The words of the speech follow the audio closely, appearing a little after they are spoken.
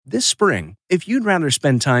This spring, if you'd rather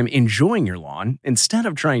spend time enjoying your lawn instead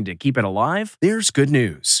of trying to keep it alive, there's good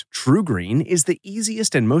news. TruGreen is the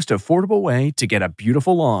easiest and most affordable way to get a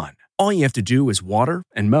beautiful lawn. All you have to do is water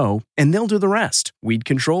and mow, and they'll do the rest. Weed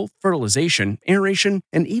control, fertilization, aeration,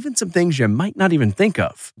 and even some things you might not even think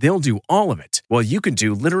of. They'll do all of it, while you can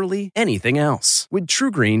do literally anything else. With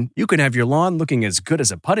TruGreen, you can have your lawn looking as good as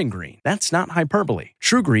a putting green. That's not hyperbole.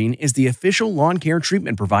 TruGreen is the official lawn care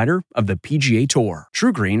treatment provider of the PGA Tour.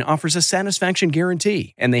 TruGreen offers a satisfaction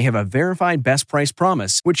guarantee, and they have a verified best price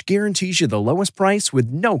promise, which guarantees you the lowest price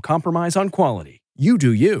with no compromise on quality. You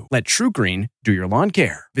do you. Let TruGreen do your lawn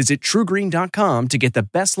care. Visit TruGreen.com to get the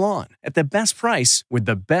best lawn at the best price with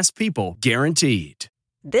the best people guaranteed.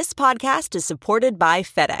 This podcast is supported by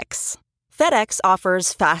FedEx. FedEx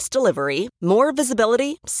offers fast delivery, more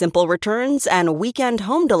visibility, simple returns, and weekend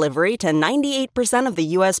home delivery to 98% of the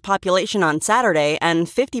U.S. population on Saturday and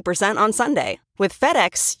 50% on Sunday. With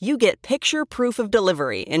FedEx, you get picture proof of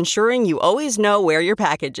delivery, ensuring you always know where your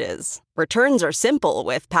package is. Returns are simple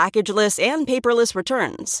with packageless and paperless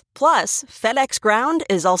returns. Plus, FedEx Ground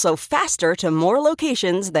is also faster to more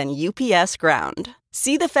locations than UPS Ground.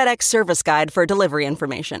 See the FedEx service guide for delivery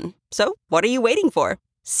information. So, what are you waiting for?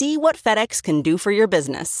 See what FedEx can do for your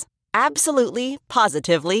business. Absolutely,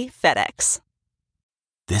 positively FedEx.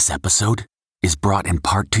 This episode is brought in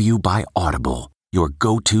part to you by Audible, your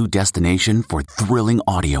go-to destination for thrilling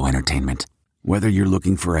audio entertainment. Whether you're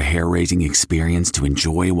looking for a hair-raising experience to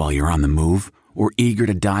enjoy while you're on the move or eager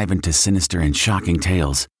to dive into sinister and shocking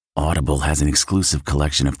tales, Audible has an exclusive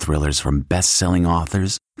collection of thrillers from best-selling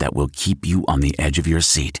authors that will keep you on the edge of your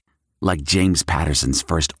seat. Like James Patterson's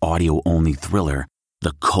first audio-only thriller,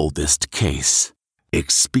 The Coldest Case.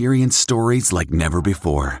 Experience stories like never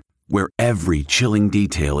before, where every chilling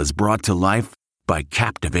detail is brought to life by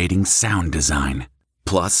captivating sound design.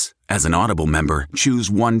 Plus, as an Audible member, choose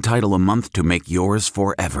one title a month to make yours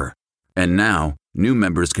forever. And now, new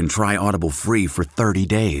members can try Audible free for 30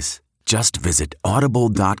 days. Just visit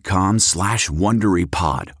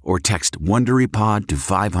audible.com/WonderyPod or text WonderyPod to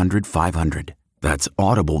 500-500. That's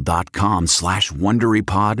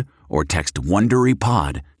audible.com/WonderyPod or text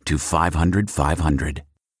WonderyPod to 500-500.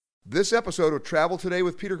 This episode of Travel Today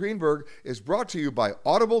with Peter Greenberg is brought to you by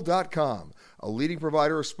Audible.com, a leading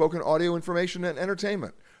provider of spoken audio information and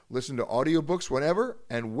entertainment. Listen to audiobooks whenever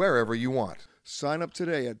and wherever you want. Sign up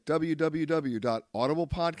today at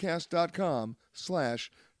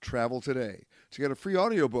www.audiblepodcast.com/travel today to get a free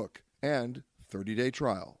audiobook and 30-day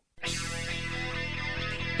trial.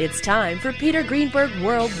 It's time for Peter Greenberg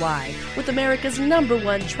Worldwide with America's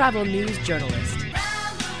 #1 travel news journalist.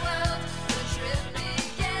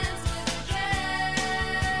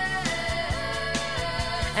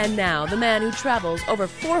 And now, the man who travels over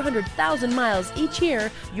 400,000 miles each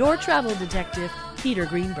year, your travel detective, Peter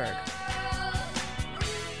Greenberg.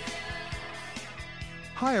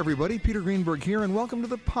 Hi, everybody. Peter Greenberg here, and welcome to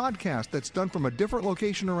the podcast that's done from a different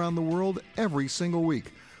location around the world every single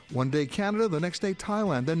week. One day Canada, the next day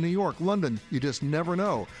Thailand, then New York, London. You just never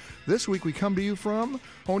know. This week we come to you from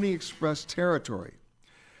Pony Express territory.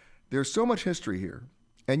 There's so much history here,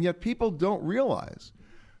 and yet people don't realize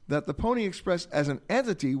that the Pony Express as an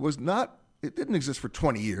entity it didn't exist for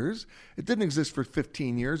 20 years. It didn't exist for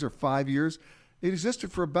 15 years or 5 years. It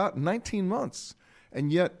existed for about 19 months.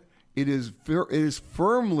 And yet it is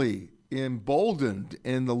firmly emboldened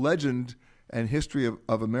in the legend and history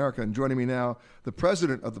of America. And joining me now, the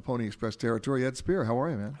president of the Pony Express territory, Ed Spear. How are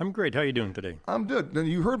you, man? I'm great. How are you doing today? I'm good. Now,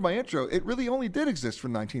 you heard my intro. It really only did exist for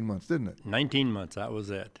 19 months, didn't it? 19 months, that was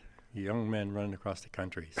it. Young men running across the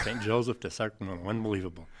country. St. Joseph to Sacramento,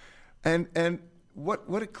 unbelievable. And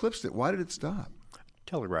what eclipsed it? Why did it stop?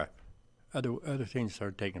 Telegraph. Other things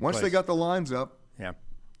started taking place. Once they got the lines up, yeah,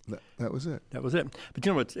 that was it. That was it. But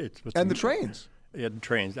you know what's and the trains. Yeah, the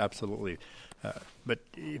trains, absolutely. But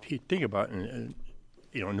if you think about it,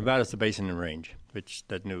 Nevada's the Basin and Range, which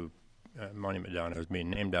that new monument down there is being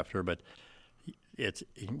named after, but it's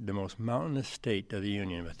the most mountainous state of the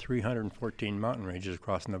Union, with 314 mountain ranges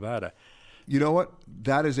across Nevada. You know what?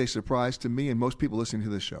 That is a surprise to me and most people listening to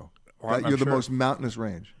this show. That you're the most mountainous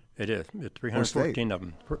range. It is. 314 of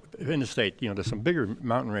them in the state. There's some bigger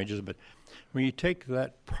mountain ranges, but when you take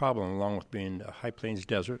that problem along with being a high plains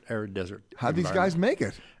desert, arid desert. How'd these guys make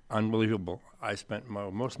it? Unbelievable. I spent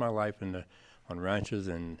most of my life on ranches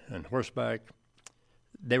and horseback.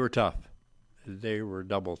 They were tough. They were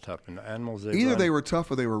double tough. And the animals Either they were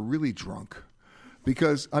tough or they were really drunk.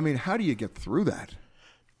 Because, how do you get through that?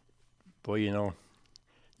 Boy,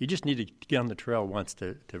 you just need to get on the trail once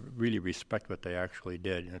to really respect what they actually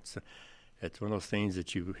did. It's one of those things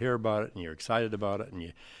that you hear about it and you're excited about it, and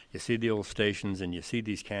you see the old stations and you see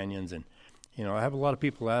these canyons. And, I have a lot of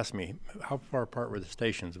people ask me, how far apart were the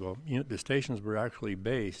stations? Well, the stations were actually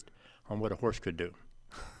based on what a horse could do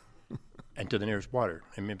and to the nearest water.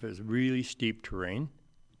 I mean, if it was really steep terrain,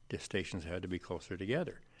 the stations had to be closer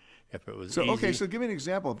together. If it was Okay, so give me an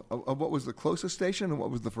example of what was the closest station and what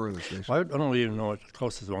was the furthest station. Well, I don't even know what the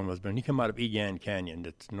closest one was, but when you come out of Egan Canyon,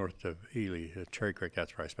 that's north of Ely, Cherry Creek,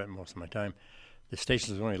 that's where I spent most of my time. The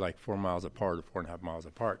stations were only like 4 miles apart or 4.5 miles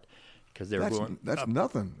apart, because they were going. That's up,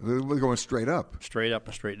 nothing. They're going straight up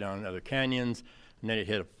and straight down other canyons, and then it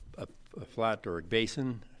hit a flat or a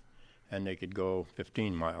basin, and they could go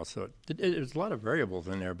 15 miles. So there's a lot of variables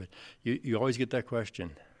in there, but you always get that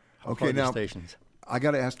question. How far are the stations? I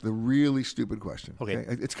got to ask the really stupid question. Okay.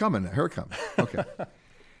 It's coming now. Here it comes. Okay.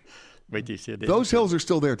 Wait till you see it. Those hills are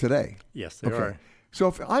still there today. Yes, they are. So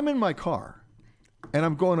if I'm in my car and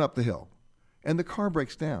I'm going up the hill and the car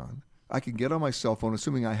breaks down, I can get on my cell phone,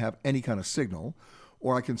 assuming I have any kind of signal,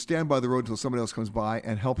 or I can stand by the road until somebody else comes by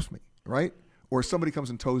and helps me, right? Or somebody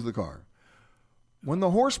comes and tows the car. When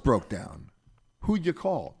the horse broke down, who'd you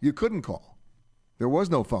call? You couldn't call. There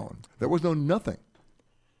was no phone. There was no nothing.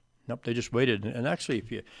 Nope, they just waited. And actually,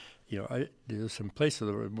 if there's some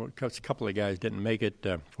places where a couple of guys didn't make it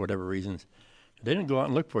for whatever reasons. They didn't go out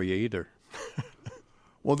and look for you either.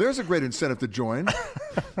 Well, there's a great incentive to join.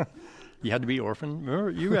 You had to be orphaned.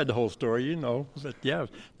 Remember, you read the whole story, But yeah,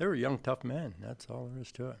 they were young, tough men. That's all there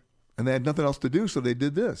is to it. And they had nothing else to do, so they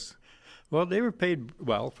did this. Well, they were paid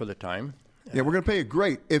well for the time. Yeah, we're going to pay you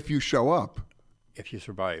great if you show up. If you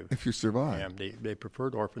survive. If you survive. Yeah, they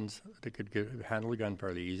preferred orphans. They could handle a gun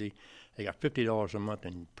fairly easy. They got $50 a month,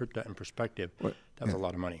 and put that in perspective, that was a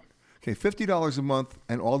lot of money. Okay, $50 a month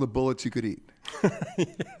and all the bullets you could eat.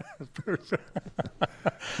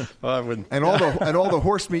 Well, I wouldn't. And all the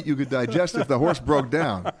horse meat you could digest if the horse broke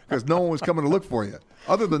down, because no one was coming to look for you.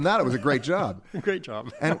 Other than that, it was a great job. Great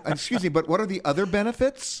job. And excuse me, but what are the other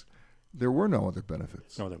benefits? There were no other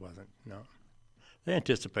benefits. No, there wasn't. No. They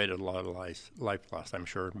anticipated a lot of life loss, I'm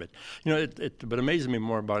sure. But, but amazes me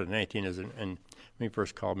more about it than anything is, and when he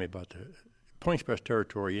first called me about the Pony Express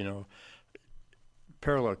territory,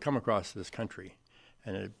 parallel come across this country,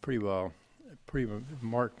 and it pretty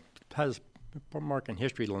has a mark in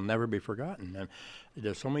history that'll never be forgotten. And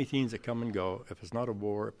there's so many things that come and go. If it's not a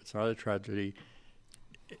war, if it's not a tragedy,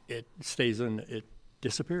 it stays in, it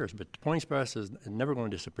disappears. But the Pony Express is never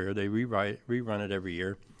going to disappear. They rerun it every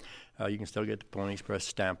year. You can still get the Pony Express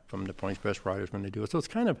stamp from the Pony Express riders when they do it. So it's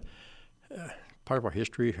kind of part of our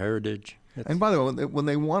history, heritage. And by the way, when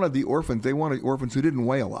they wanted the orphans, they wanted orphans who didn't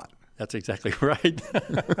weigh a lot. That's exactly right.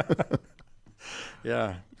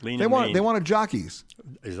 Yeah, lean they and mean. They wanted jockeys.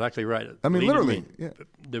 Exactly right. I mean, lean literally. Yeah.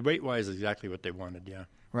 The weight-wise is exactly what they wanted, yeah.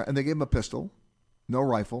 Right, and they gave them a pistol, no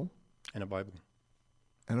rifle. And a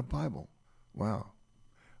Bible. Wow.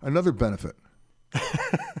 Another benefit.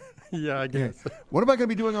 Yeah, I guess. Yeah. What am I going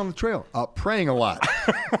to be doing on the trail? Praying a lot.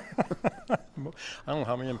 I don't know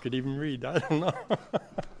how many of them could even read. I don't know.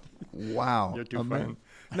 Wow. You're too fun.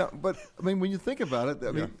 No, but I mean, when you think about it,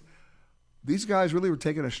 these guys really were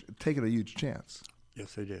taking a huge chance.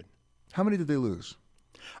 Yes, they did. How many did they lose?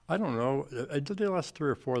 I don't know. They lost 3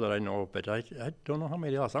 or 4 that I know of, but I don't know how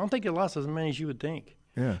many they lost. I don't think they lost as many as you would think.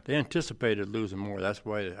 Yeah. They anticipated losing more. That's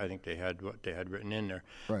why I think they had what they had written in there.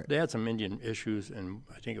 Right. They had some Indian issues, and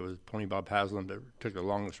I think it was Pony Bob Haslam that took the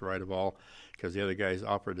longest ride of all, because the other guys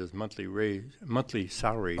offered his monthly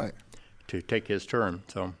salary to take his turn.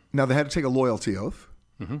 So now they had to take a loyalty oath.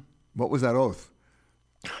 Mm-hmm. What was that oath?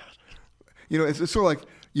 It's sort of like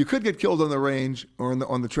you could get killed on the range or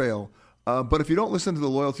on the trail, but if you don't listen to the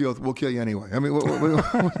loyalty oath, we'll kill you anyway. I mean,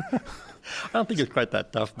 I don't think it's quite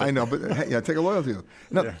that tough. But I know, but take a loyalty oath.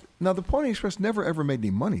 Now, the Pony Express never ever made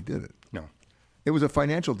any money, did it? No. It was a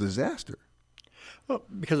financial disaster. Well,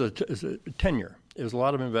 because it's a tenure. It was a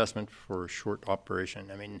lot of investment for a short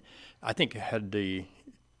operation. I mean, I think had the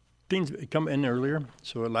things come in earlier,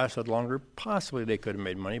 so it lasted longer, possibly they could have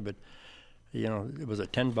made money, but, it was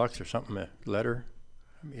 $10 or something a letter.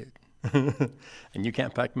 I mean, and you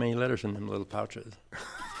can't pack many letters in them little pouches.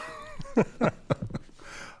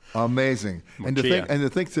 Amazing. And to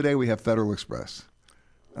think today we have Federal Express.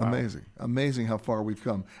 Amazing. Wow. Amazing how far we've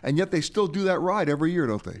come. And yet they still do that ride every year,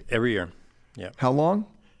 don't they? Every year, yeah. How long?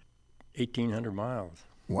 1,800 miles.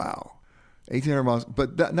 Wow. 1,800 miles.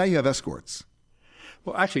 But now you have escorts.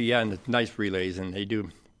 Well, actually, yeah, and it's nice relays, and they do.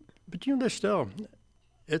 But, they're still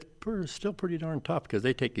pretty darn tough, because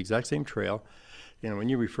they take the exact same trail. When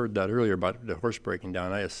you referred that earlier about the horse breaking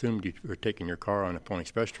down, I assumed you were taking your car on a Pony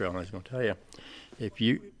Express trail, and I was going to tell you, if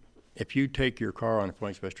you if you take your car on the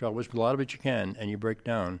Pony Express Trail, which a lot of it you can, and you break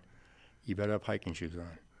down, you better have hiking shoes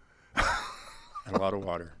on. And a lot of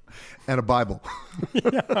water. And a Bible.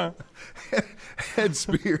 Ed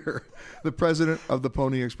Spear, the president of the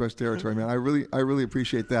Pony Express Territory, man. I really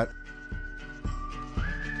appreciate that.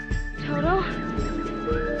 Toto,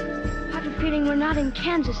 I have a feeling we're not in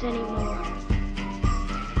Kansas anymore.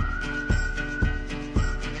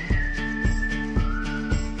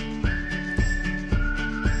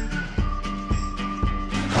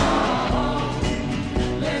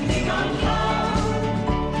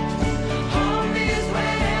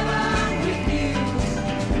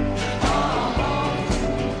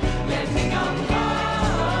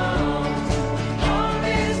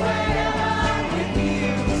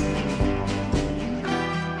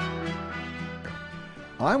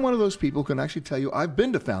 I'm one of those people who can actually tell you I've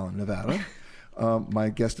been to Fallon, Nevada. My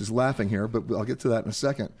guest is laughing here, but I'll get to that in a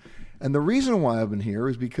second. And the reason why I've been here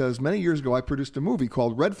is because many years ago I produced a movie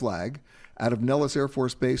called Red Flag out of Nellis Air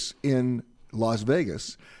Force Base in Las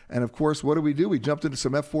Vegas. And of course, what did? We jumped into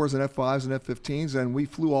some F-4s and F-5s and F-15s, and we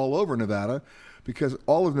flew all over Nevada because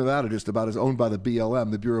all of Nevada just about is owned by the BLM,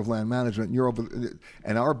 the Bureau of Land Management.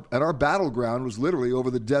 And our battleground was literally over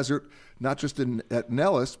the desert, not just at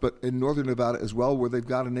Nellis, but in northern Nevada as well, where they've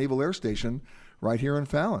got a naval air station right here in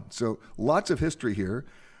Fallon. So lots of history here,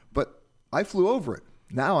 but I flew over it.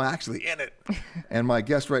 Now I'm actually in it. And my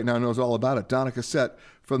guest right now knows all about it, Donna Cassette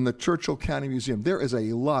from the Churchill County Museum. There is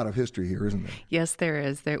a lot of history here, isn't there? Yes, there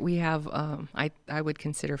is. We have, I would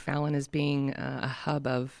consider Fallon as being a hub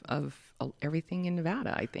of everything in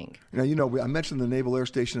Nevada, I think. Now, I mentioned the Naval Air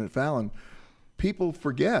Station at Fallon. People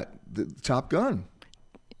forget that Top Gun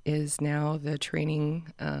is now the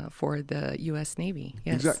training for the U.S. Navy.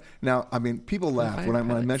 Yes. Exactly. Now, people laugh when I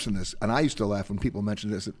mention this, and I used to laugh when people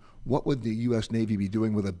mentioned this. What would the U.S. Navy be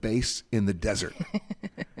doing with a base in the desert?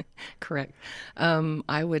 Correct.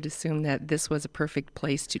 I would assume that this was a perfect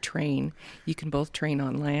place to train. You can both train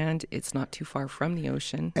on land. It's not too far from the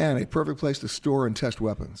ocean. And a perfect place to store and test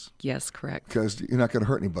weapons. Yes, correct. Because you're not going to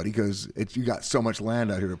hurt anybody because you got so much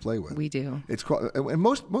land out here to play with. We do. And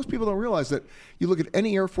most people don't realize that you look at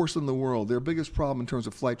any Air Force in the world, their biggest problem in terms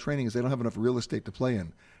of flight training is they don't have enough real estate to play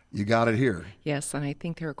in. You got it here. Yes, and I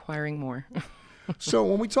think they're acquiring more. So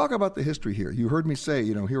when we talk about the history here, you heard me say,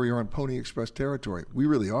 here we are on Pony Express territory. We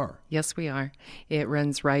really are. Yes, we are. It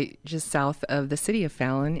runs right just south of the city of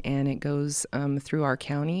Fallon, and it goes through our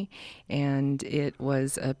county, and it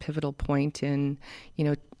was a pivotal point in,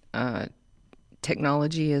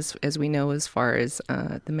 technology as we know as far as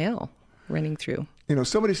the mail running through.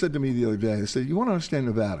 Somebody said to me the other day, they said, you want to understand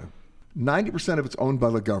Nevada, 90% of it's owned by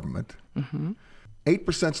the government. Mm-hmm.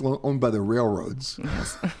 8% is owned by the railroads.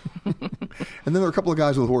 Yes. And then there are a couple of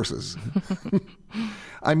guys with horses.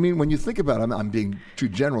 When you think about it, I'm being too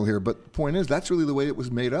general here, but the point is that's really the way it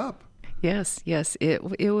was made up. Yes.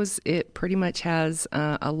 It pretty much has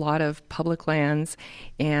a lot of public lands,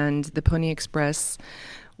 and the Pony Express,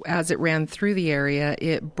 as it ran through the area,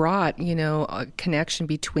 it brought, a connection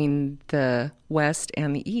between the West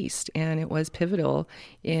and the East, and it was pivotal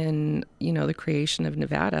in, the creation of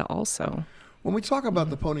Nevada also. When we talk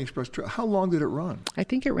about the Pony Express Trail, how long did it run? I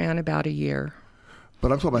think it ran about a year.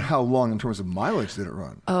 But I'm talking about how long in terms of mileage did it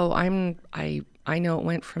run? Oh, I know it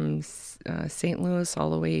went from St. Louis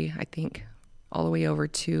all the way over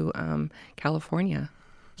to California.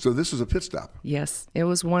 So this is a pit stop. Yes, it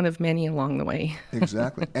was one of many along the way.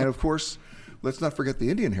 Exactly. And of course, let's not forget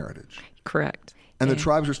the Indian heritage. Correct. And the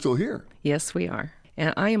tribes are still here. Yes, we are.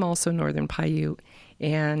 And I am also Northern Paiute,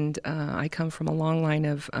 and I come from a long line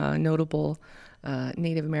of notable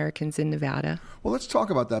Native Americans in Nevada. Well, let's talk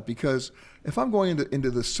about that, because if I'm going into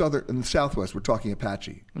the southern and the southwest, we're talking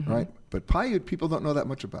Apache, mm-hmm. right? But Paiute people don't know that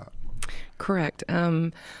much about. Correct.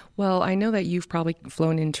 Well, I know that you've probably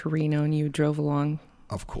flown into Reno and you drove along.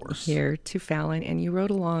 Of course. Here to Fallon, and you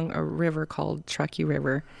rode along a river called Truckee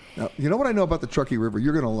River. Now, you know what I know about the Truckee River?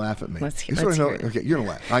 You're going to laugh at me. Let's hear it. Okay, you're going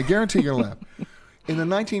to laugh. I guarantee you're going to laugh. In the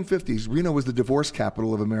 1950s, Reno was the divorce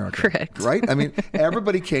capital of America. Correct. Right?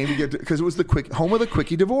 Everybody came to get, because it was the home of the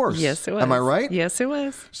quickie divorce. Yes, it was. Am I right? Yes, it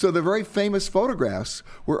was. So the very famous photographs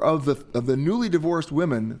were of the newly divorced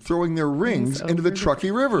women throwing their rings into the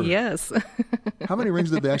Truckee River. Yes. How many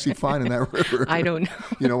rings did they actually find in that river? I don't know.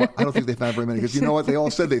 You know what? I don't think they found very many, because you know what? They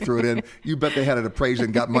all said they threw it in. You bet they had it appraised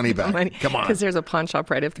and got money back. Come on. Because there's a pawn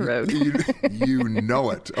shop right up the road. you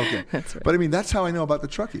know it. Okay. That's right. But that's how I know about the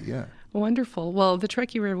Truckee, yeah. Wonderful. Well, the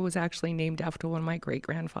Truckee River was actually named after one of my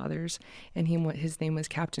great-grandfathers, and his name was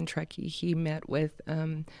Captain Truckee. He met with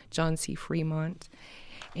John C. Fremont,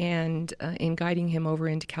 and in guiding him over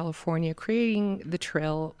into California, creating the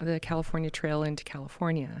California Trail into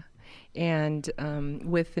California. And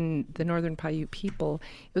with the Northern Paiute people,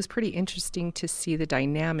 it was pretty interesting to see the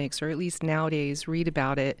dynamics, or at least nowadays read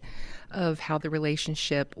about it, of how the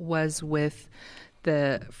relationship was with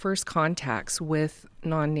the first contacts with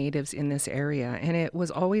non-natives in this area. And it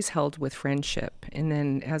was always held with friendship. And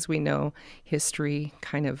then, as we know, history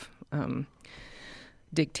kind of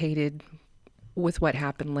dictated with what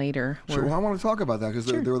happened later. Sure, well, I want to talk about that because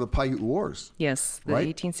there were the Paiute Wars. Yes, the right?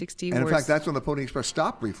 1860 and wars. In fact, that's when the Pony Express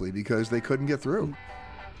stopped briefly because they couldn't get through.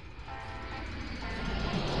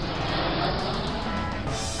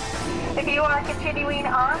 If you are continuing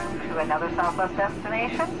on to another Southwest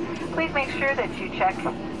destination, please make sure that you check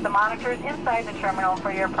the monitors inside the terminal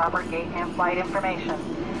for your proper gate and flight information.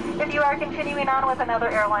 If you are continuing on with another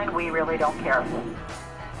airline, we really don't care.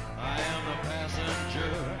 I am a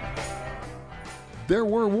passenger. There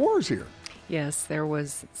were wars here. Yes, there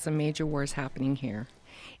was some major wars happening here.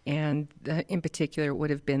 And in particular, it would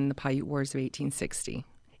have been the Paiute Wars of 1860.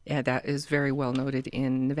 That is very well noted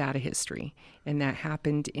in Nevada history. And that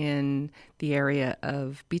happened in the area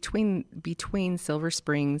of between Silver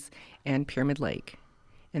Springs and Pyramid Lake.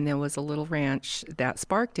 And there was a little ranch that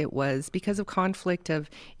sparked it was because of conflict of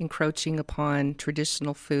encroaching upon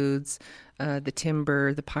traditional foods, the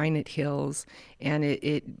timber, the Pinot Hills, and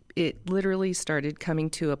it literally started coming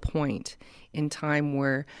to a point in time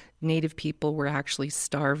where Native people were actually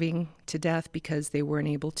starving to death because they weren't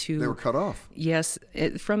able to... They were cut off. Yes,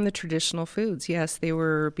 from the traditional foods. Yes, they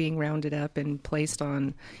were being rounded up and placed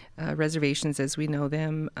on reservations as we know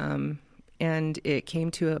them. And it came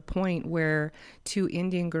to a point where 2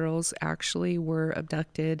 Indian girls actually were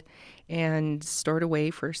abducted and stored away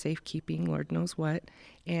for safekeeping, Lord knows what.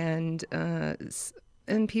 And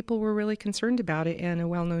people were really concerned about it. And a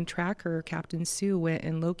well-known tracker, Captain Sioux, went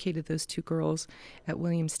and located those 2 girls at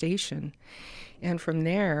Williams Station. And from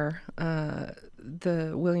there,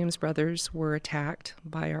 the Williams brothers were attacked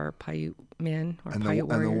by our Paiute men, our Paiute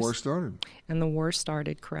warriors. And the war started. And the war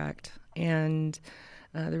started, correct. And...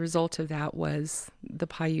 the result of that was the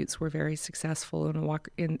Paiutes were very successful in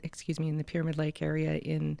the Pyramid Lake area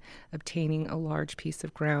in obtaining a large piece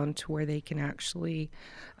of ground to where they can actually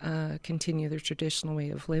continue their traditional way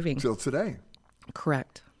of living. Till today.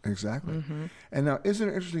 Correct. Exactly. Mm-hmm. And now, isn't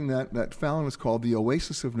it interesting that Fallon is called the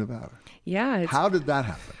Oasis of Nevada? Yeah. How did that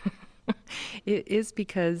happen? It is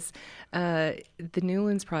because the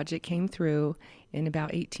Newlands Project came through in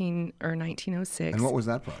about 1906. And what was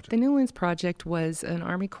that project? The Newlands Project was an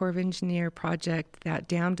Army Corps of Engineer project that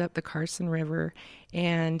dammed up the Carson River,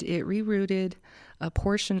 and it rerouted a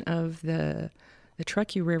portion of the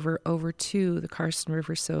Truckee River over to the Carson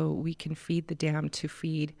River so we can feed the dam to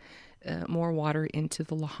feed more water into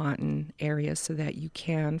the Lahontan area so that you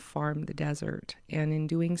can farm the desert. And in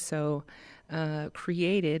doing so,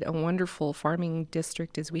 created a wonderful farming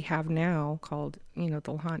district as we have now called, the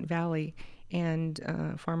Lahontan Valley. And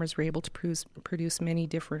farmers were able to produce many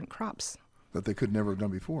different crops. That they could never have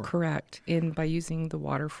done before. Correct, by using the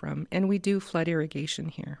water from. And we do flood irrigation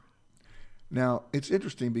here. Now, it's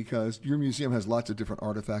interesting because your museum has lots of different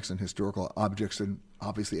artifacts and historical objects, and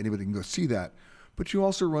obviously anybody can go see that. But you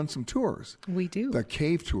also run some tours. We do. The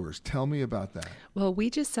cave tours. Tell me about that. Well, we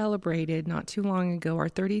just celebrated not too long ago our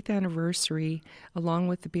 30th anniversary along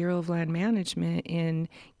with the Bureau of Land Management in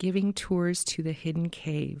giving tours to the Hidden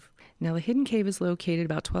Cave. Now, the Hidden Cave is located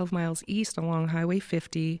about 12 miles east along Highway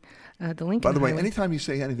 50, the Lincoln By the way, Highway. Anytime you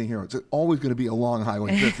say anything here, it's always going to be along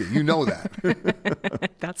Highway 50. You know that.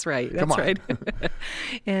 That's right. Come on. Right.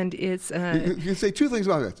 And it's... you can say 2 things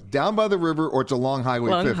about it. It's down by the river or it's along Highway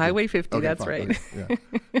 50. Along Highway 50, okay, that's fine. right. Okay,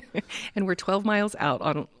 yeah. And we're 12 miles out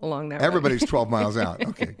along that Everybody's road. 12 miles out.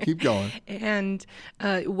 Okay, keep going. And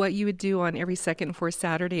what you would do on every second and fourth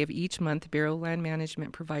Saturday of each month, the Bureau of Land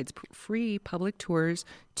Management provides free public tours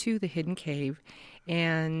to the Hidden Cave.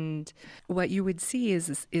 And what you would see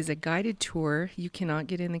is a guided tour. You cannot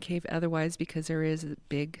get in the cave otherwise because there is a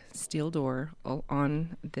big steel door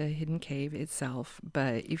on the Hidden Cave itself.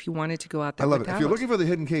 But if you wanted to go out there, I love it. If you're looking for the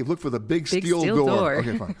Hidden Cave, look for the big steel door.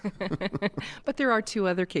 Okay, fine. But there are 2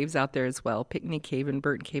 other caves out there as well, Picnic Cave and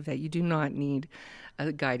Burton Cave, that you do not need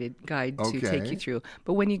a guide to take you through.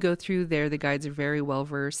 But when you go through there, the guides are very well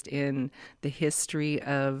versed in the history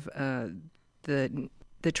of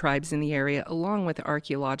the tribes in the area, along with the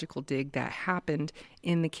archaeological dig that happened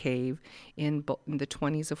in the cave in the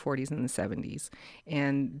 20s, the 40s, and the 70s.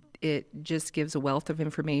 And it just gives a wealth of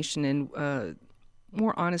information. And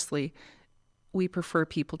more honestly, we prefer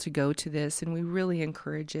people to go to this, and we really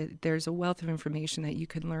encourage it. There's a wealth of information that you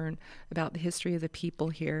can learn about the history of the people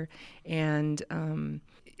here. And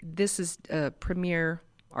this is a premier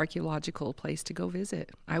archaeological place to go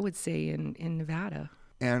visit, I would say, in Nevada.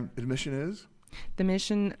 And admission is? The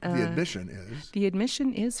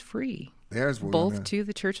admission is free. There's where both to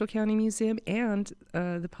the Churchill County Museum and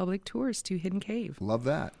the public tours to Hidden Cave. Love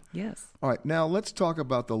that. Yes. All right, now let's talk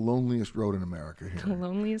about the loneliest road in America here. The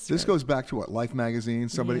loneliest This road. goes back to what, Life magazine?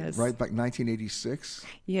 Somebody, Yes. right, back 1986?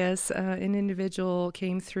 Yes, an individual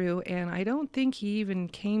came through, and I don't think he even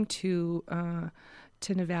came to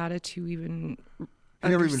Nevada to even. He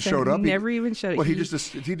never even showed up. Never even showed up. Well, he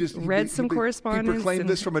just read some correspondence. He proclaimed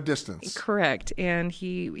this from a distance. Correct, and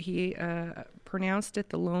he pronounced it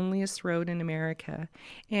the loneliest road in America,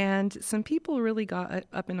 and some people really got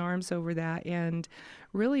up in arms over that and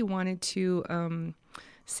really wanted to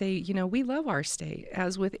say, we love our state.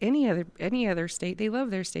 As with any other state, they love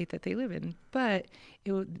their state that they live in, but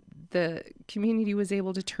the community was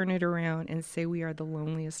able to turn it around and say we are the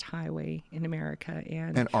loneliest highway in America.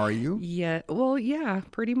 And are you? Yeah. Well, yeah,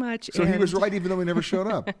 pretty much. So he was right, even though he never showed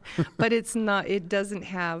up. But it's not. It doesn't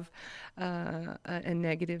have a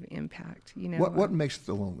negative impact. What makes it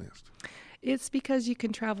the loneliest? It's because you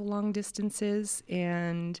can travel long distances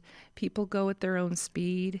and people go at their own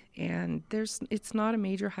speed, and it's not a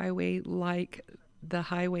major highway like the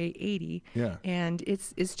Highway 80. Yeah. And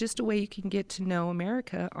it's just a way you can get to know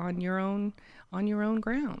America on your own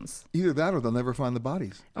grounds. Either that or they'll never find the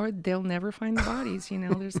bodies. Or they'll never find the bodies.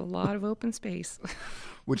 There's a lot of open space.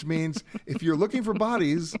 Which means if you're looking for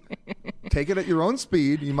bodies, take it at your own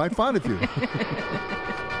speed. You might find a few.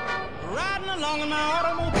 Riding along in my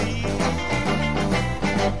automobile,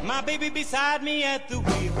 my baby beside me at the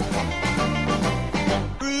wheel,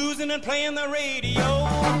 cruising and playing the radio,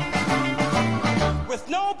 with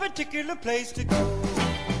no particular place to go.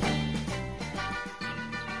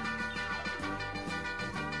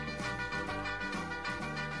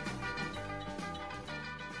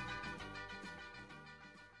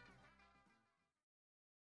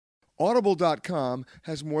 Audible.com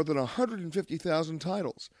has more than 150,000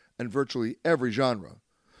 titles and virtually every genre.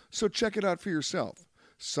 So check it out for yourself.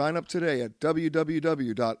 Sign up today at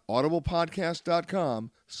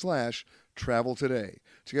www.audiblepodcast.com/travel today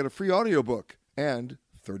to get a free audiobook and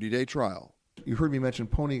 30-day trial. You heard me mention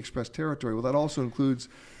Pony Express territory. Well, that also includes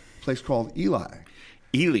a place called Ely.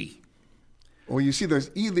 Ely. Well, you see, there's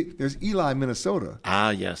Ely, Minnesota. Ah,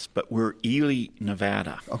 yes, but we're Ely,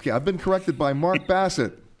 Nevada. Okay, I've been corrected by Mark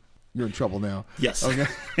Bassett. You're in trouble now. Yes. Okay.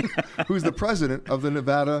 Who's the president of the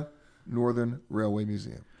Nevada Northern Railway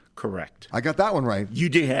Museum. Correct. I got that one right. You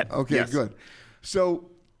did. Okay, yes. Good.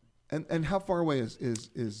 So, and how far away is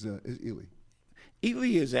Ely? Ely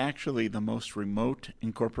is actually the most remote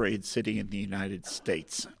incorporated city in the United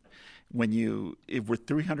States. We're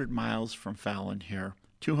 300 miles from Fallon here,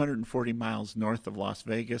 240 miles north of Las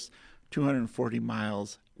Vegas, 240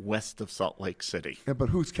 miles west of Salt Lake City. Yeah, but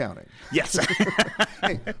who's counting? Yes.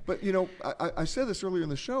 Hey, but I said this earlier in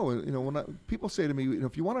the show. When people say to me,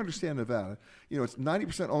 if you want to understand Nevada, it's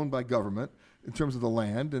 90% owned by government in terms of the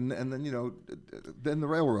land, and then then the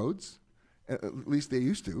railroads. At least they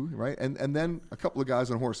used to, right? And then a couple of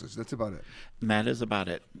guys on horses. That's about it. And that is about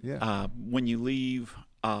it. Yeah. When you leave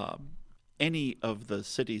any of the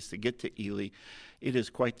cities to get to Ely, it is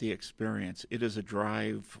quite the experience. It is a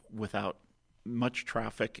drive without much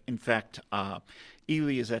traffic. In fact,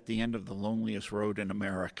 Ely is at the end of the loneliest road in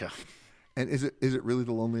America. And is it really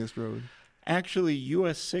the loneliest road? Actually,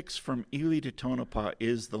 US 6 from Ely to Tonopah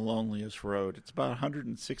is the loneliest road. It's about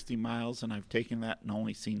 160 miles, and I've taken that and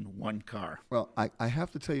only seen one car. Well, I have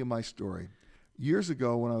to tell you my story. Years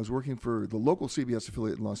ago, when I was working for the local CBS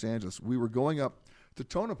affiliate in Los Angeles, we were going up to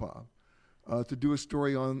Tonopah to do a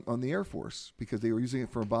story on the Air Force because they were using it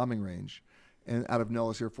for a bombing range and out of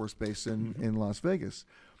Nellis Air Force Base in Las Vegas.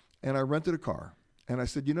 And I rented a car. And I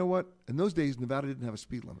said, you know what? In those days, Nevada didn't have a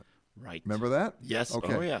speed limit. Right. Remember that? Yes.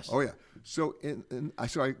 Okay. Oh, yes. Oh, yeah. So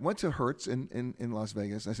I went to Hertz in Las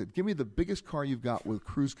Vegas. I said, give me the biggest car you've got with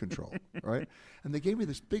cruise control, right? And they gave me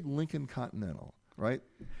this big Lincoln Continental, right?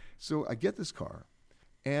 So I get this car,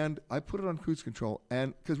 and I put it on cruise control,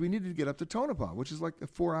 and because we needed to get up to Tonopah, which is like a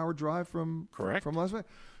 4-hour drive from Las Vegas.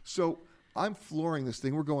 So I'm flooring this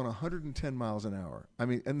thing. We're going 110 miles an hour. I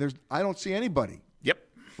mean, and I don't see anybody. Yep.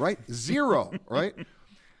 Right? Zero, right?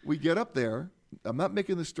 We get up there. I'm not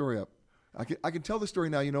making this story up. I can tell the story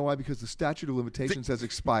now. You know why? Because the statute of limitations has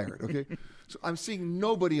expired. Okay, so I'm seeing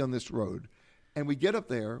nobody on this road, and we get up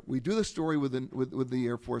there. We do the story with the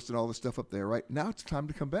Air Force and all the stuff up there. Right now, it's time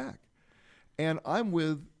to come back, and I'm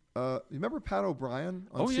with. You remember Pat O'Brien?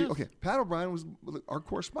 Yeah. Okay, Pat O'Brien was our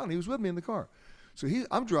correspondent. He was with me in the car. So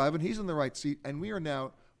I'm driving. He's in the right seat, and we are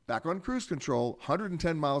now back on cruise control,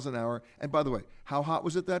 110 miles an hour. And by the way, how hot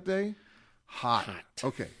was it that day? Hot.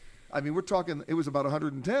 Okay. I mean, we're talking, it was about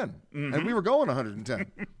 110, and we were going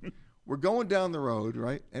 110. We're going down the road,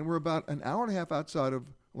 right? And we're about an hour and a half outside of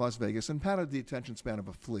Las Vegas, and Pat had the attention span of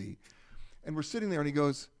a flea. And we're sitting there, and he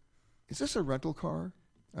goes, "Is this a rental car?"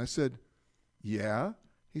 I said, "Yeah."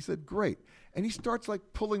 He said, "Great." And he starts like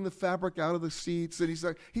pulling the fabric out of the seats, and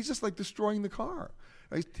he's just like destroying the car.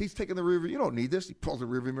 He's taking the rear view. "You don't need this." He pulls the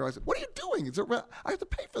rear view mirror. I said, "What are you doing? I have to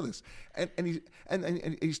pay for this." And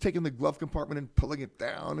he's taking the glove compartment and pulling it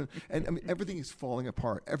down, and I mean everything is falling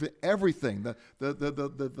apart. Everything,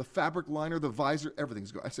 the fabric liner, the visor,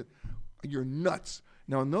 everything's going. I said, "You're nuts."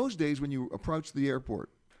 Now in those days when you approached the airport,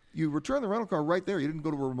 you returned the rental car right there. You didn't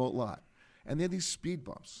go to a remote lot, and they had these speed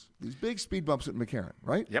bumps, these big speed bumps at McCarran,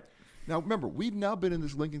 right? Yep. Now, remember, we've now been in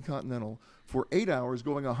this Lincoln Continental for 8 hours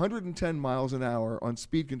going 110 miles an hour on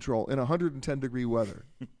speed control in 110-degree weather,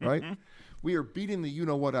 right? We are beating the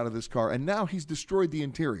you-know-what out of this car, and now he's destroyed the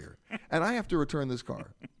interior, and I have to return this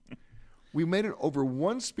car. We made it over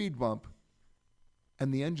one speed bump,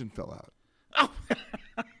 and the engine fell out. Oh.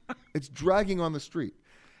 It's dragging on the street.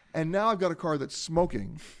 And now I've got a car that's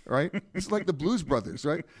smoking, right? It's like the Blues Brothers,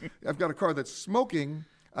 right? I've got a car that's smoking.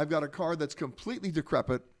 I've got a car that's completely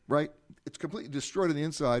decrepit, right? It's completely destroyed on the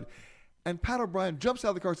inside. And Pat O'Brien jumps out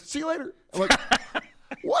of the car and says, "See you later." I'm like,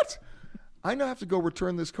 what? I now have to go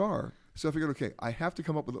return this car. So I figured, okay, I have to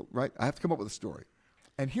come up with a story.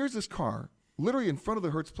 And here's this car, literally in front of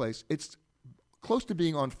the Hertz place. It's close to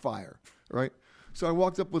being on fire, right? So I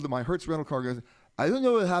walked up with my Hertz rental car and goes, "I don't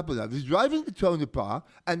know what happened. I was driving the Tonopah,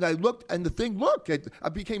 and I looked, and the thing, look, I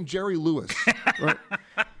became Jerry Lewis." Right?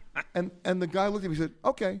 And the guy looked at me and said,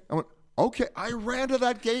 "Okay." I went, "Okay." I ran to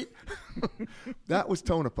that gate. That was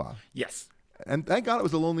Tonopah. Yes. And thank God it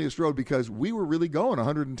was the loneliest road because we were really going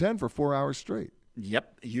 110 for 4 hours straight.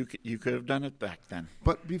 Yep, you could have done it back then.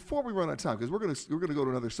 But before we run out of time, because we're gonna go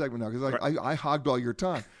to another segment now, because I hogged all your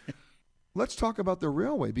time. Let's talk about the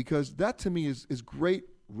railway, because that to me is great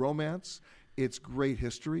romance. It's great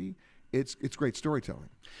history. It's great storytelling.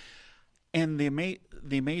 And the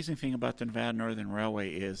amazing thing about the Nevada Northern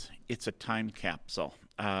Railway is it's a time capsule.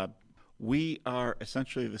 We are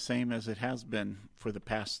essentially the same as it has been for the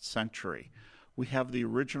past century. We have the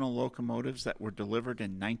original locomotives that were delivered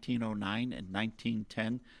in 1909 and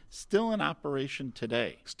 1910, still in operation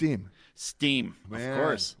today. Steam, Man, of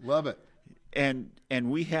course. Love it. And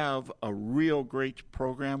we have a real great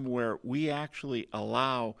program where we actually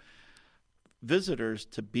allow visitors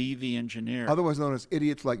to be the engineer. Otherwise known as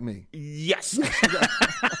idiots like me. Yes.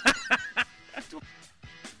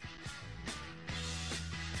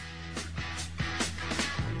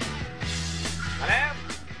 Hello?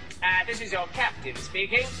 This is your captain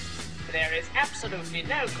speaking. There is absolutely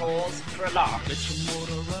no cause for alarm. Get your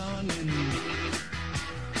motor running.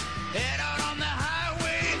 Head out on the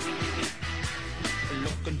highway.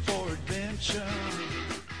 Looking for adventure.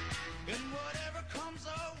 And whatever comes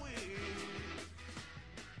our way.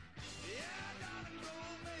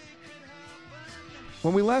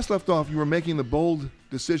 When we last left off, you were making the bold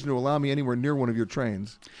decision to allow me anywhere near one of your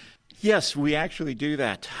trains. Yes, we actually do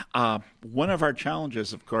that. One of our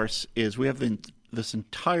challenges, of course, is we have this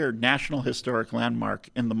entire National Historic Landmark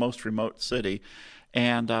in the most remote city.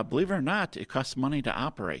 And believe it or not, it costs money to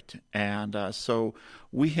operate. And so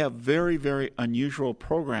we have very, very unusual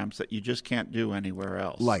programs that you just can't do anywhere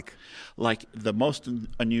else. Like the most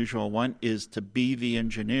unusual one is to be the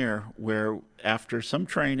engineer, where after some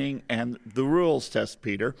training and the rules test,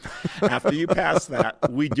 Peter, after you pass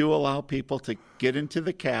that, we do allow people to get into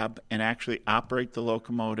the cab and actually operate the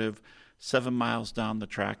locomotive 7 miles down the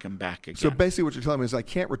track and back again. So basically what you're telling me is I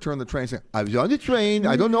can't return the train saying, "I was on the train,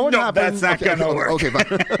 I don't know what happened." That's not going to work. Okay,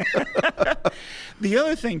 fine. The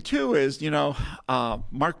other thing, too, is,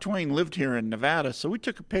 Mark Twain lived here in Nevada, so we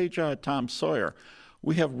took a page out of Tom Sawyer.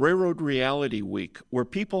 We have Railroad Reality Week, where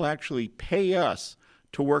people actually pay us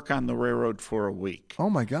to work on the railroad for a week.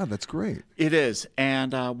 Oh, my God, that's great. It is.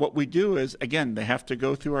 And what we do is, again, they have to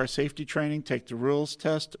go through our safety training, take the rules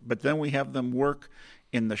test, but then we have them work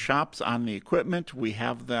in the shops on the equipment. We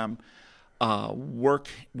have them work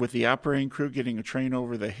with the operating crew getting a train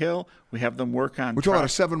over the hill. We have them work on We're talking about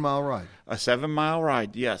a 7-mile ride. A 7-mile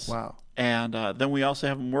ride, yes. Wow. And then we also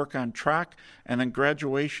have them work on track. And then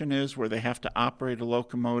graduation is where they have to operate a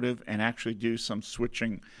locomotive and actually do some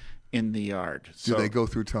switching in the yard. Do they go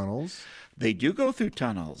through tunnels? They do go through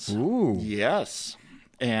tunnels. Ooh. Yes.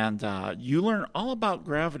 And you learn all about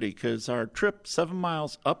gravity, because our trip 7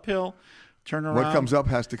 miles uphill, turn around. What comes up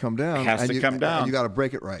has to come down. Come down. And you got to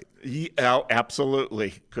break it right. Oh,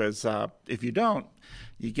 absolutely. Because if you don't,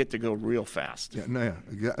 you get to go real fast. Yeah,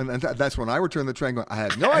 and that's when I returned the train going, I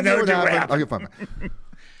had no idea what happened. Okay, fine.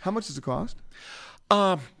 How much does it cost?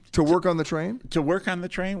 To work on the train? To work on the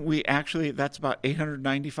train, that's about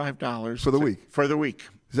 $895 for the week. For the week.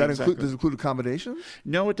 Does that does it include accommodations?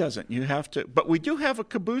 No, it doesn't. You have to, but we do have a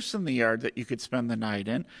caboose in the yard that you could spend the night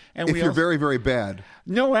in. And if you're very, very bad.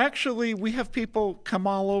 No, actually, we have people come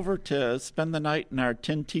all over to spend the night in our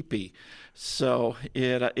tin teepee. So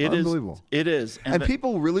it Unbelievable. It is. And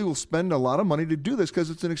people really will spend a lot of money to do this because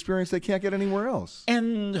it's an experience they can't get anywhere else.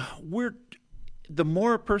 And the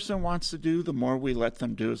more a person wants to do, the more we let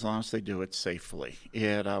them do, as long as they do it safely.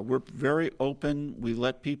 We're very open. We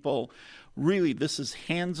let people really, this is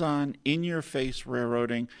hands-on, in-your-face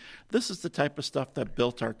railroading. This is the type of stuff that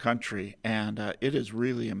built our country, and it is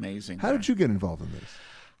really amazing. How did you get involved in this?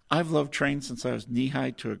 I've loved trains since I was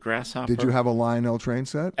knee-high to a grasshopper. Did you have a Lionel train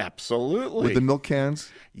set? Absolutely. With the milk cans?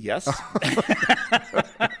 Yes.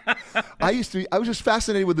 I was just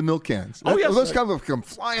fascinated with the milk cans. Oh, yes. Those come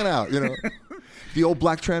flying out, The old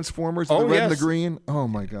black Transformers, the red and the green. Oh,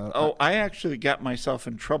 my God. Oh, I actually got myself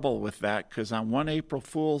in trouble with that because on one April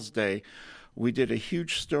Fool's Day, we did a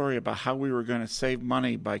huge story about how we were going to save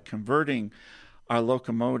money by converting our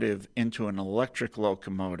locomotive into an electric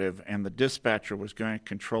locomotive, and the dispatcher was going to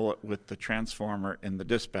control it with the transformer in the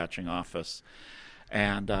dispatching office.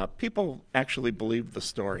 And people actually believed the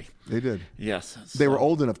story. They did. Yes. They were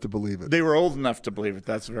old enough to believe it. They were old enough to believe it.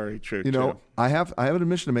 That's very true, too. I have an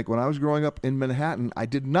admission to make. When I was growing up in Manhattan, I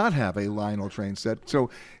did not have a Lionel train set. So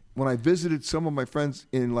when I visited some of my friends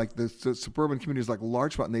in like the suburban communities like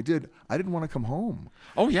Larchmont, and I didn't want to come home.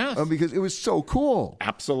 Oh, yes. Because it was so cool.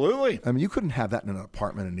 Absolutely. I mean, you couldn't have that in an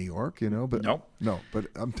apartment in New York, but Nope. No, but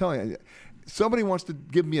I'm telling you, somebody wants to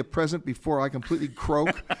give me a present before I completely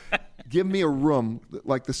croak. Give me a room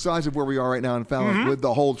like the size of where we are right now in Fallon with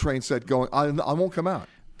the whole train set going. I won't come out.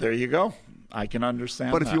 There you go. I can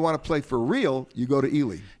understand But if you want to play for real, you go to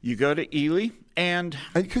Ely. You go to Ely. And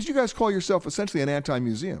because you guys call yourself essentially an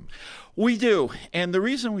anti-museum. We do. And the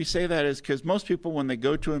reason we say that is because most people, when they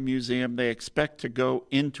go to a museum, they expect to go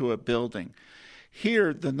into a building.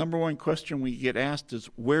 Here, the number one question we get asked is,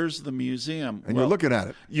 where's the museum? And you're looking at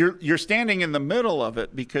it. You're standing in the middle of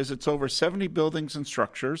it because it's over 70 buildings and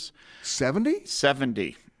structures. 70?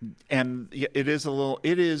 70. And it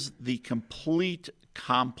is the complete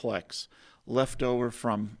complex left over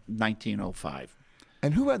from 1905.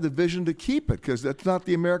 And who had the vision to keep it? Because that's not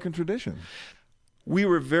the American tradition. We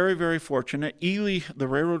were very, very fortunate. Ely, the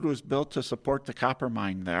railroad was built to support the copper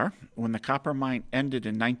mine there. When the copper mine ended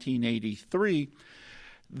in 1983,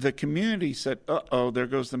 the community said, uh-oh, there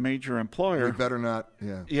goes the major employer. We better not,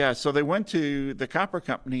 yeah. Yeah, so they went to the copper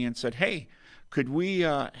company and said, hey, could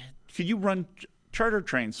you run charter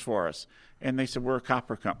trains for us? And they said, we're a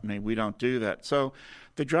copper company. We don't do that. So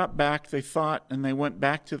they dropped back, they thought, and they went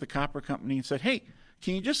back to the copper company and said, hey,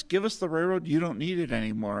 can you just give us the railroad? You don't need it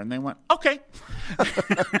anymore. And they went, okay.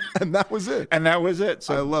 And that was it. And that was it.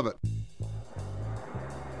 So I love it.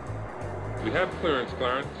 We have clearance,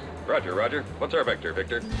 Clarence. Roger, Roger. What's our vector,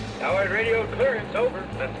 Victor? Howard radio clearance, over.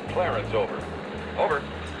 That's Clarence, over. Over.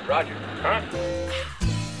 Roger. Huh?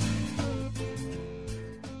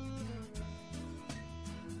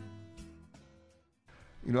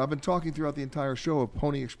 I've been talking throughout the entire show of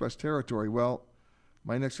Pony Express territory. Well,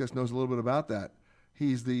 my next guest knows a little bit about that.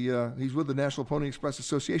 He's with the National Pony Express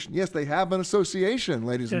Association. Yes, they have an association,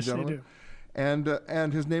 ladies and gentlemen. Yes, they do.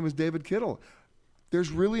 And his name is David Kittle. There's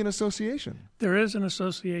really an association. There is an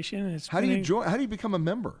association. How do you join? How do you become a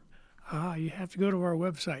member? You have to go to our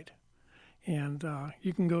website, and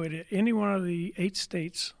you can go to any one of the 8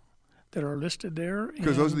 states that are listed there.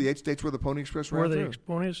 Because those are the 8 states where the Pony Express ran through.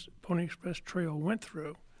 Where the Pony Express Trail went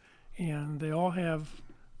through, and they all have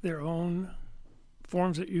their own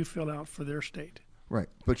forms that you fill out for their state. Right,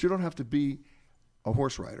 but you don't have to be a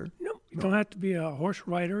horse rider. No, you don't have to be a horse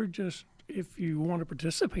rider. Just if you want to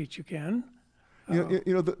participate, you can.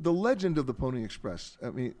 The legend of the Pony Express.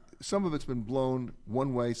 I mean, some of it's been blown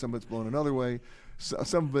one way, some of it's blown another way.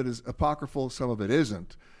 Some of it is apocryphal, some of it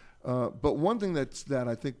isn't. But one thing that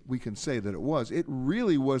I think we can say that it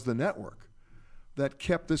really was the network that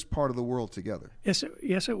kept this part of the world together. Yes,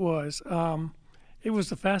 it was. It was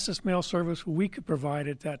the fastest mail service we could provide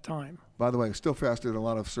at that time. By the way, it's still faster than a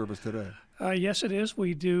lot of service today. Yes, it is.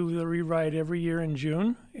 We do the rewrite every year in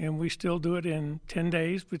June, and we still do it in 10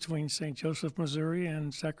 days between St. Joseph, Missouri,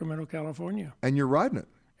 and Sacramento, California. And you're riding it?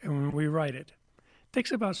 And we ride it. It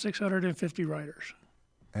takes about 650 riders.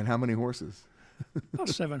 And how many horses? About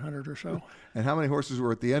 700 or so. And how many horses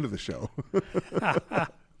were at the end of the show?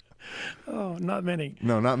 Oh, not many.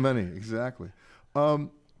 No, not many, exactly.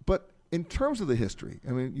 But in terms of the history,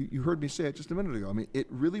 I mean, you heard me say it just a minute ago. I mean, it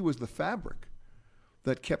really was the fabric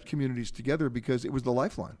that kept communities together because it was the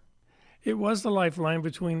lifeline. It was the lifeline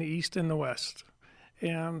between the East and the West.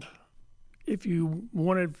 And if you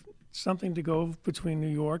wanted something to go between New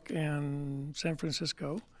York and San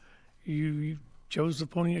Francisco, you chose the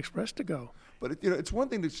Pony Express to go. But it's one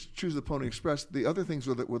thing to choose the Pony Express. The other things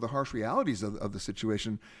were the harsh realities of the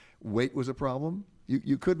situation. Weight was a problem.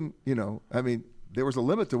 You couldn't, there was a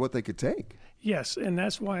limit to what they could take. Yes, and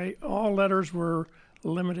that's why all letters were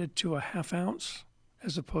limited to a half ounce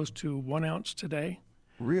as opposed to 1 ounce today.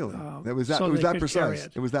 Really? It was that precise.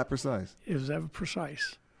 It was that precise. It was that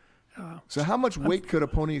precise. So how much weight could a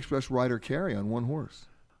Pony Express rider carry on one horse?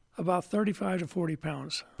 About 35 to 40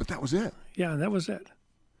 pounds. But that was it. Yeah, that was it.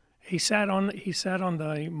 He sat on the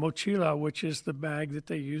mochila, which is the bag that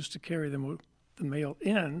they used to carry the mail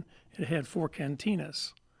in. It had 4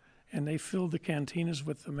 cantinas, and they filled the cantinas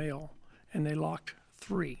with the mail, and they locked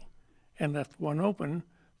 3 and left 1 open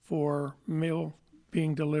for mail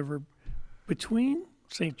being delivered between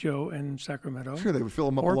St. Joe and Sacramento. Sure, they would fill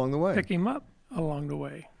them up along the way. Pick him up along the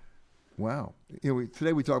way. Wow.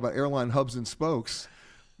 Today we talk about airline hubs and spokes.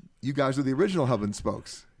 You guys are the original hub and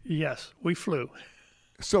spokes. Yes, we flew.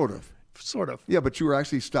 Sort of. Yeah, but you were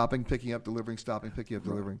actually stopping, picking up, delivering, stopping, picking up,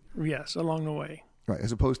 delivering. Yes, along the way. Right,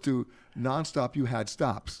 as opposed to nonstop, you had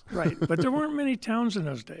stops. Right, but there weren't many towns in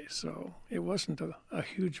those days, so it wasn't a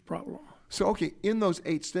huge problem. So, okay, in those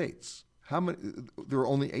 8 states, how many? There were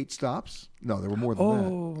only 8 stops? No, there were more than that.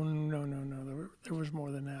 Oh, no, there was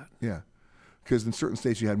more than that. Yeah, because in certain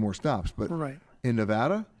states you had more stops, but right. In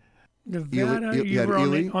Nevada? Nevada, you were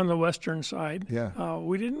on the western side. Yeah.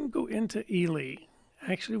 We didn't go into Ely.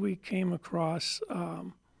 Actually, we came across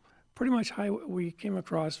pretty much highway. We came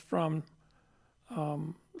across from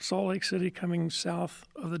Salt Lake City, coming south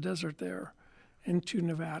of the desert there, into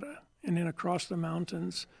Nevada, and then across the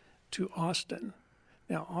mountains to Austin.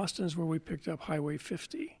 Now, Austin's where we picked up Highway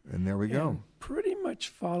 50. And there we go. Pretty much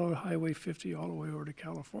followed Highway 50 all the way over to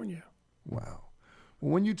California. Wow.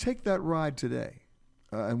 Well, when you take that ride today,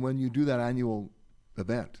 and when you do that annual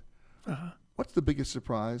event, what's the biggest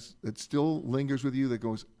surprise that still lingers with you that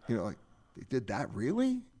goes, like, they did that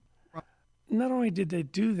really? Not only did they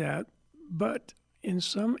do that, but in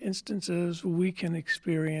some instances, we can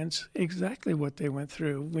experience exactly what they went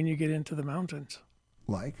through when you get into the mountains.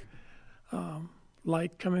 Like?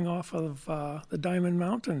 Like coming off of the Diamond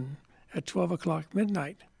Mountain at 12 o'clock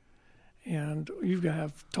midnight. And you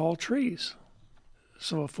have tall trees,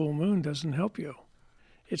 so a full moon doesn't help you.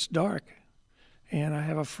 It's dark. And I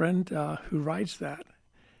have a friend who rides that.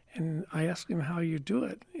 And I asked him how you do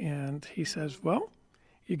it. And he says, well,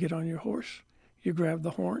 you get on your horse, you grab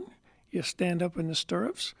the horn, you stand up in the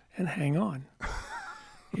stirrups, and hang on.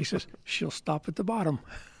 He says, she'll stop at the bottom.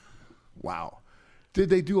 Wow. Did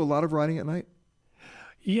they do a lot of riding at night?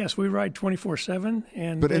 Yes, we ride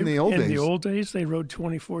 24/7. But in the old days? In the old days, they rode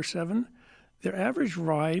 24/7. Their average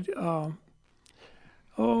ride,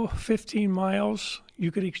 15 miles.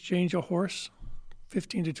 You could exchange a horse,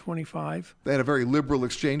 15 to 25. They had a very liberal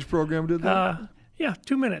exchange program, did they? Yeah,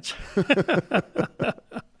 2 minutes.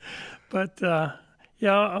 But,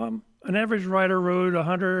 an average rider rode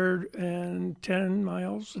 110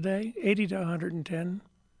 miles a day, 80 to 110.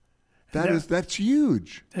 That's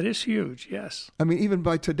huge. That is huge, yes. I mean, even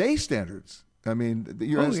by today's standards. I mean,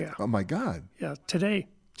 oh my God. Yeah, today,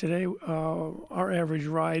 our average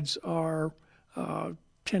rides are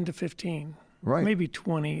 10 to 15. Right. Maybe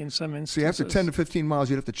 20 in some instances. See, after 10 to 15 miles,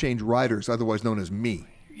 you'd have to change riders, otherwise known as me.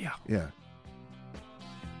 Yeah. Yeah.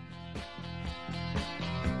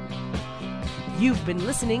 You've been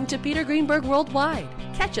listening to Peter Greenberg Worldwide.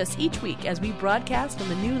 Catch us each week as we broadcast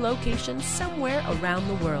from a new location somewhere around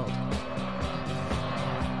the world.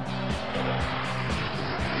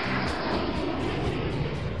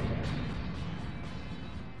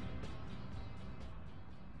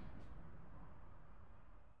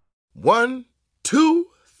 One, 2,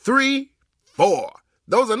 3, 4.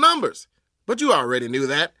 Those are numbers. But you already knew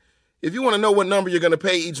that. If you want to know what number you're going to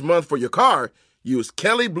pay each month for your car, use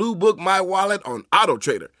Kelley Blue Book My Wallet on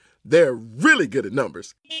AutoTrader. They're really good at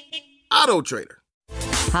numbers. AutoTrader.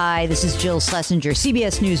 Hi, this is Jill Schlesinger,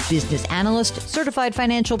 CBS News business analyst, certified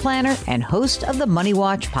financial planner, and host of the Money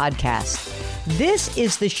Watch podcast. This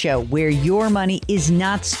is the show where your money is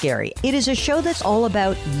not scary. It is a show that's all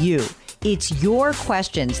about you. It's your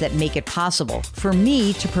questions that make it possible for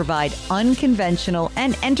me to provide unconventional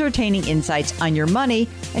and entertaining insights on your money,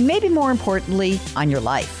 and maybe more importantly, on your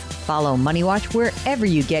life. Follow Money Watch wherever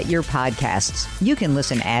you get your podcasts. You can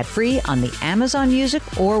listen ad-free on the Amazon Music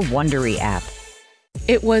or Wondery app.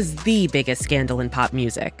 It was the biggest scandal in pop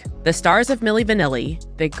music. The stars of Milli Vanilli,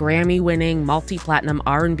 the Grammy-winning multi-platinum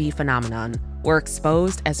R&B phenomenon, were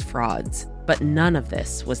exposed as frauds. But none of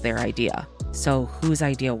this was their idea. So whose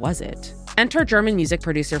idea was it? Enter German music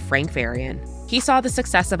producer Frank Farian. He saw the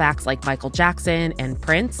success of acts like Michael Jackson and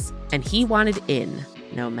Prince, and he wanted in,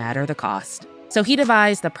 no matter the cost. So he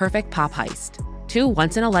devised the perfect pop heist. Two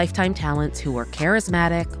once-in-a-lifetime talents who were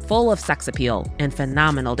charismatic, full of sex appeal, and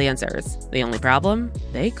phenomenal dancers. The only problem?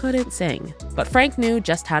 They couldn't sing. But Frank knew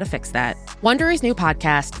just how to fix that. Wondery's new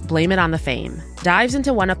podcast, Blame It on the Fame, dives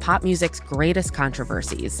into one of pop music's greatest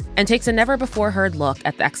controversies and takes a never-before-heard look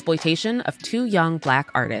at the exploitation of two young Black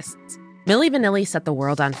artists. Milli Vanilli set the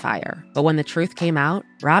world on fire, but when the truth came out,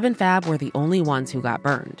 Rob and Fab were the only ones who got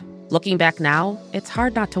burned. Looking back now, it's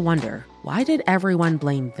hard not to wonder, why did everyone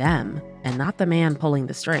blame them and not the man pulling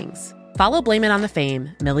the strings? Follow Blame It on the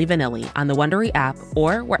Fame, Milli Vanilli, on the Wondery app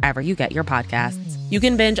or wherever you get your podcasts. You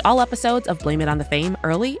can binge all episodes of Blame It on the Fame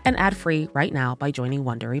early and ad-free right now by joining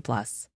Wondery Plus.